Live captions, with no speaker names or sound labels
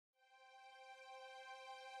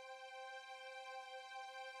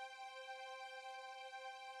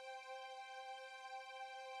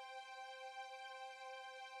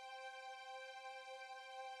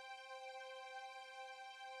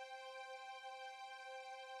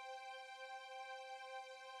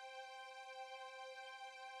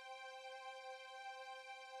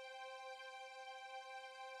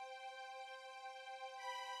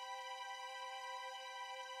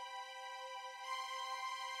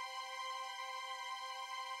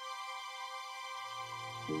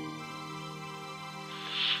Hey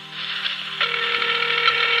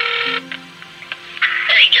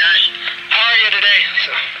Josh, How are you today?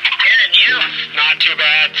 good and you? Not too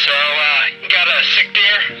bad. So, you got a sick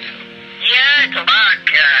deer? Yeah, it's a buck.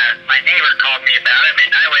 My neighbor called me about him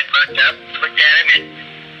and I went and looked at him and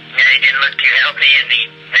yeah, he didn't look too healthy and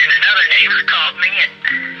then another neighbor called me and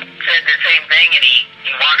said the same thing and he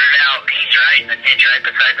wandered out. He's right in the ditch right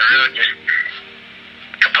beside the road, just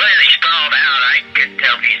completely sprawled out. I couldn't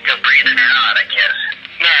tell if he's still breathing or not, I guess.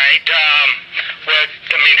 Alright,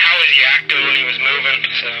 how was he acting when he was moving?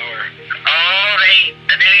 Oh, they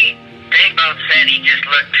both said he just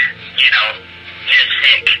looked, just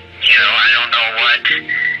sick. I don't know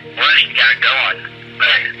what he's got going.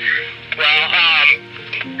 But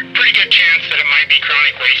Pretty good chance that it might be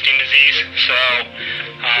chronic wasting disease. So,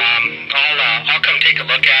 I'll come take a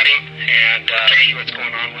look at him and see what's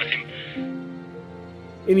going on with him.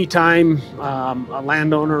 Anytime a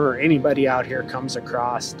landowner or anybody out here comes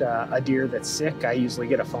across a deer that's sick, I usually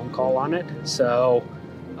get a phone call on it. So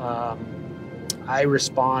I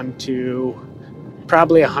respond to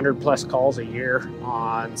probably 100+ calls a year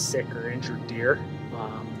on sick or injured deer.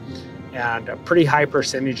 And a pretty high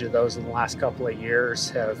percentage of those in the last couple of years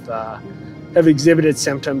have exhibited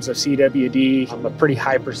symptoms of CWD. A pretty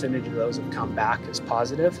high percentage of those have come back as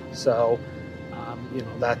positive. So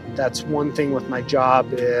that's one thing with my job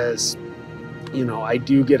is, I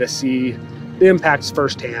do get to see the impacts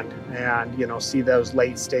firsthand and, see those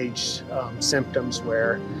late stage symptoms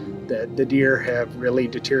where the deer have really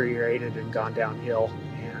deteriorated and gone downhill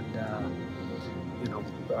and,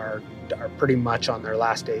 are pretty much on their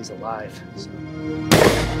last days alive. So.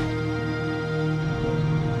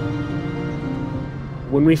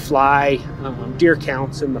 When we fly deer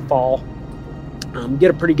counts in the fall,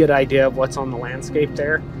 get a pretty good idea of what's on the landscape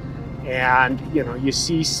there. And, you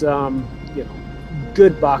see some,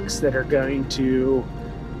 good bucks that are going to,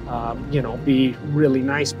 be really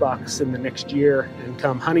nice bucks in the next year, and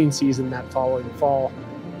come hunting season that following fall,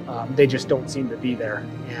 they just don't seem to be there.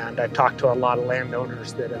 And I've talked to a lot of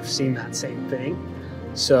landowners that have seen that same thing.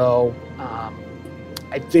 So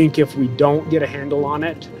I think if we don't get a handle on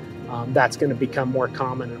it, that's going to become more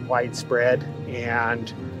common and widespread,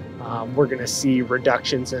 and we're going to see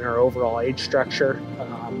reductions in our overall age structure.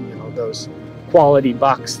 Those quality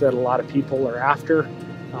bucks that a lot of people are after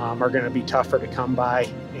are going to be tougher to come by,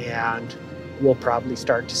 and we'll probably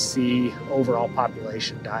start to see overall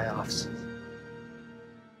population die-offs.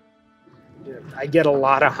 I get a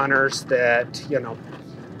lot of hunters that,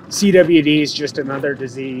 CWD is just another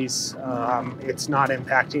disease. It's not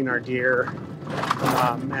impacting our deer.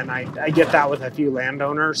 And I get that with a few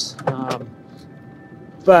landowners.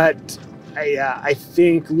 But I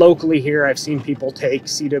think locally here, I've seen people take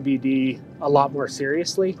CWD a lot more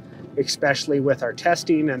seriously, especially with our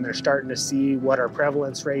testing, and they're starting to see what our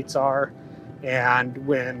prevalence rates are. And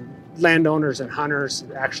when landowners and hunters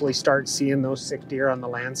actually start seeing those sick deer on the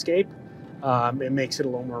landscape, it makes it a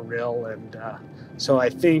little more real. And so I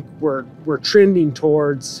think we're trending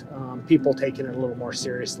towards people taking it a little more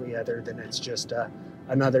seriously, other than it's just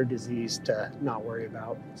another disease to not worry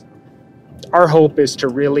about. So our hope is to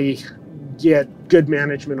really get good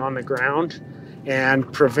management on the ground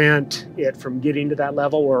and prevent it from getting to that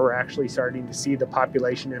level where we're actually starting to see the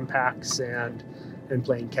population impacts and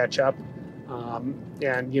playing catch up.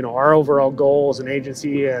 And our overall goal as an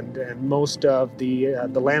agency, and most of the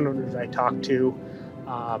landowners I talk to,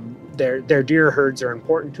 their deer herds are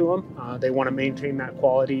important to them. They want to maintain that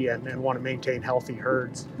quality and want to maintain healthy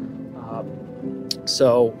herds.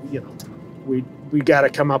 So we got to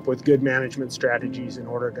come up with good management strategies in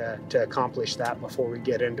order to accomplish that before we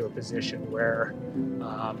get into a position where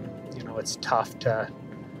it's tough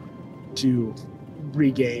to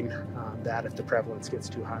regain that if the prevalence gets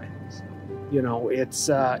too high. So,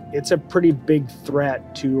 it's a pretty big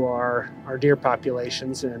threat to our deer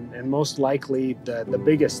populations, and most likely the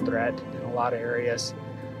biggest threat in a lot of areas.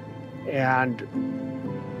 And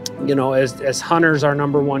as hunters, our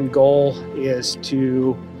number one goal is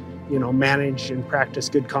to manage and practice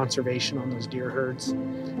good conservation on those deer herds.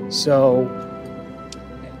 So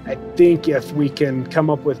I think if we can come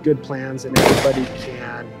up with good plans and everybody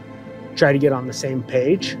can try to get on the same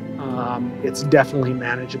page, it's definitely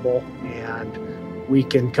manageable, and we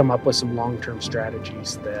can come up with some long-term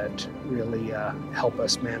strategies that really help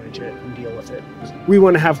us manage it and deal with it. We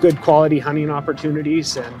want to have good quality hunting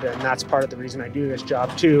opportunities, and that's part of the reason I do this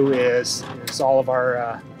job too, is all of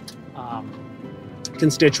our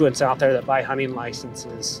constituents out there that buy hunting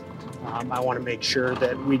licenses. I want to make sure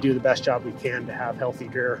that we do the best job we can to have healthy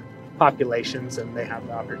deer populations, and they have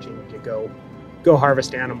the opportunity to go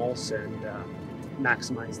harvest animals and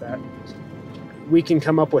maximize that. We can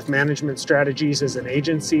come up with management strategies as an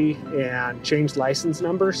agency and change license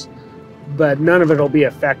numbers, but none of it will be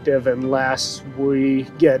effective unless we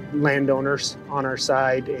get landowners on our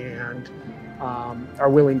side and are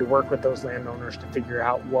willing to work with those landowners to figure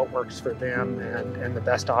out what works for them and the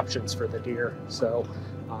best options for the deer. So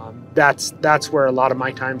that's where a lot of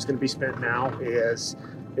my time is going to be spent now, is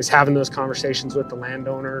having those conversations with the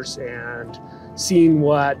landowners and seeing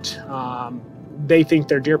what they think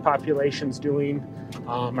their deer population's doing.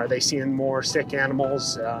 Are they seeing more sick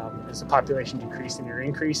animals? Is the population decreasing or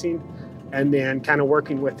increasing? And then kind of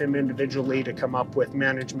working with them individually to come up with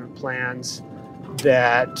management plans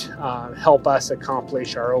that help us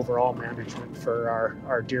accomplish our overall management for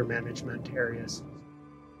our deer management areas.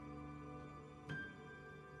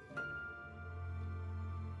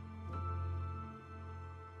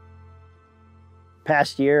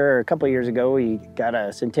 Past year, or a couple of years ago, we got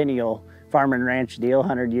a centennial farm and ranch deal,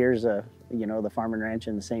 100 years of, the farm and ranch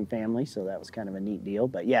in the same family, so that was kind of a neat deal.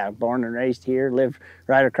 But yeah, born and raised here, lived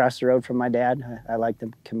right across the road from my dad. I like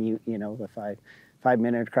to commute, the 5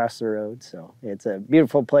 minute across the road, so it's a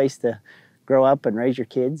beautiful place to grow up and raise your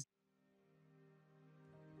kids.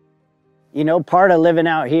 Part of living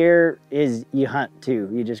out here is you hunt too.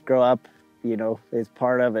 You just grow up, it's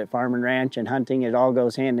part of it. Farm and ranch and hunting, it all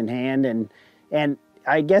goes hand in hand, and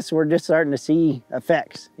I guess we're just starting to see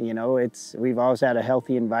effects. We've always had a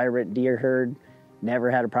healthy and vibrant deer herd, never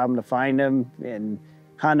had a problem to find them and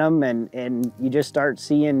hunt them, and you just start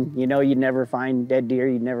seeing, you'd never find dead deer,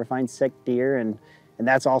 you'd never find sick deer, and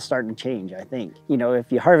that's all starting to change, I think.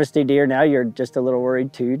 If you harvest a deer now, you're just a little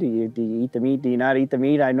worried too. Do you eat the meat? Do you not eat the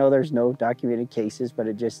meat? I know there's no documented cases, but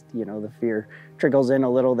it just, the fear trickles in a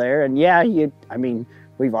little there. And yeah,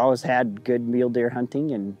 we've always had good mule deer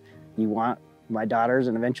hunting, and you want my daughters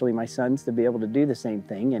and eventually my sons to be able to do the same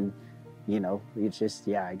thing. And, it's just,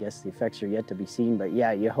 I guess the effects are yet to be seen. But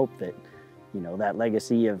yeah, you hope that, that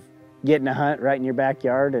legacy of getting a hunt right in your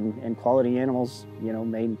backyard and quality animals,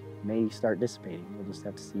 may start dissipating. We'll just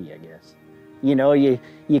have to see, I guess.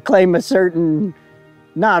 You claim a certain,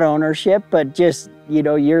 not ownership, but just,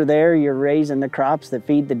 you're there, you're raising the crops that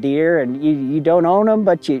feed the deer, and you don't own them,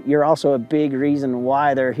 but you're also a big reason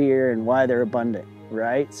why they're here and why they're abundant,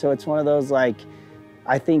 right? So it's one of those, I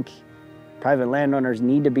think private landowners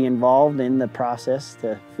need to be involved in the process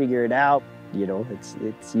to figure it out.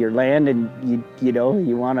 It's your land, and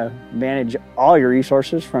you want to manage all your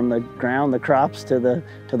resources, from the ground, the crops, to the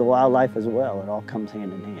wildlife as well. It all comes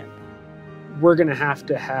hand in hand. We're going to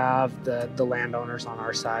have the landowners on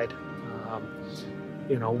our side.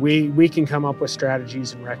 We can come up with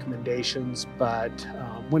strategies and recommendations, but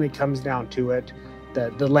when it comes down to it,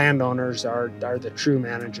 the landowners are the true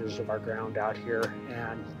managers of our ground out here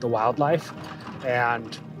and the wildlife.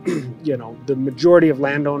 And the majority of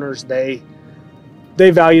landowners, they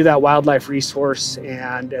value that wildlife resource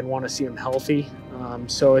and want to see them healthy.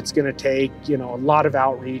 So it's going to take a lot of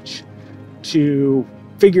outreach to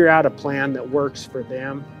figure out a plan that works for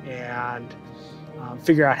them and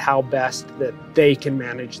figure out how best that they can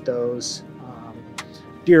manage those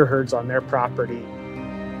deer herds on their property.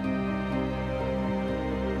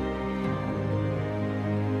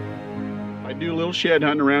 I do a little shed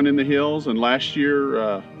hunting around in the hills, and last year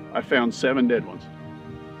I found 7 dead ones.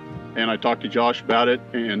 And I talked to Josh about it,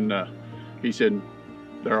 and he said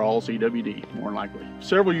they're all CWD, more than likely.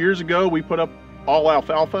 Several years ago, we put up all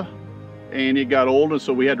alfalfa, and it got old, and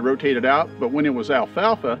so we had to rotate it out. But when it was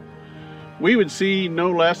alfalfa, we would see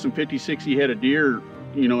no less than 50, 60 head of deer,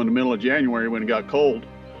 in the middle of January when it got cold.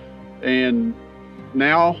 And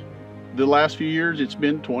now, the last few years, it's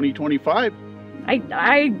been 20, 25.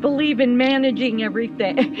 I believe in managing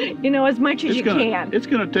everything, as much as you can. It's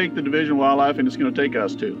going to take the Division of Wildlife, and it's going to take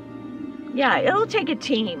us too. Yeah, it'll take a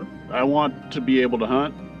team. I want to be able to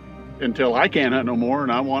hunt until I can't hunt no more,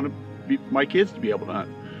 and I want my kids to be able to hunt.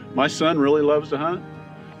 My son really loves to hunt,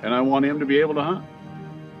 and I want him to be able to hunt.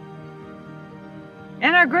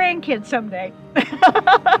 And our grandkids someday.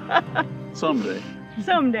 Someday.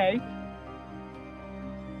 Someday.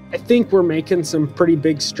 I think we're making some pretty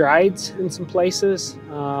big strides in some places.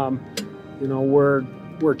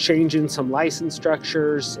 We're changing some license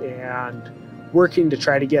structures and working to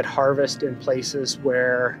try to get harvest in places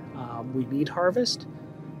where we need harvest.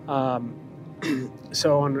 And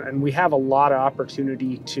we have a lot of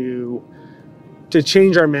opportunity to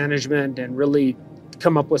change our management and really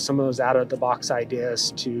come up with some of those out-of-the-box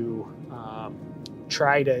ideas to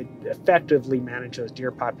try to effectively manage those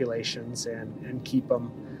deer populations and keep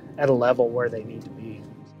them at a level where they need to be.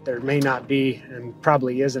 There may not be, and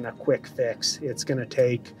probably isn't, a quick fix. It's going to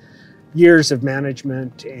take years of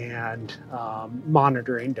management and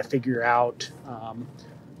monitoring to figure out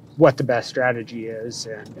what the best strategy is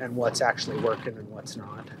and what's actually working and what's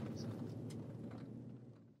not.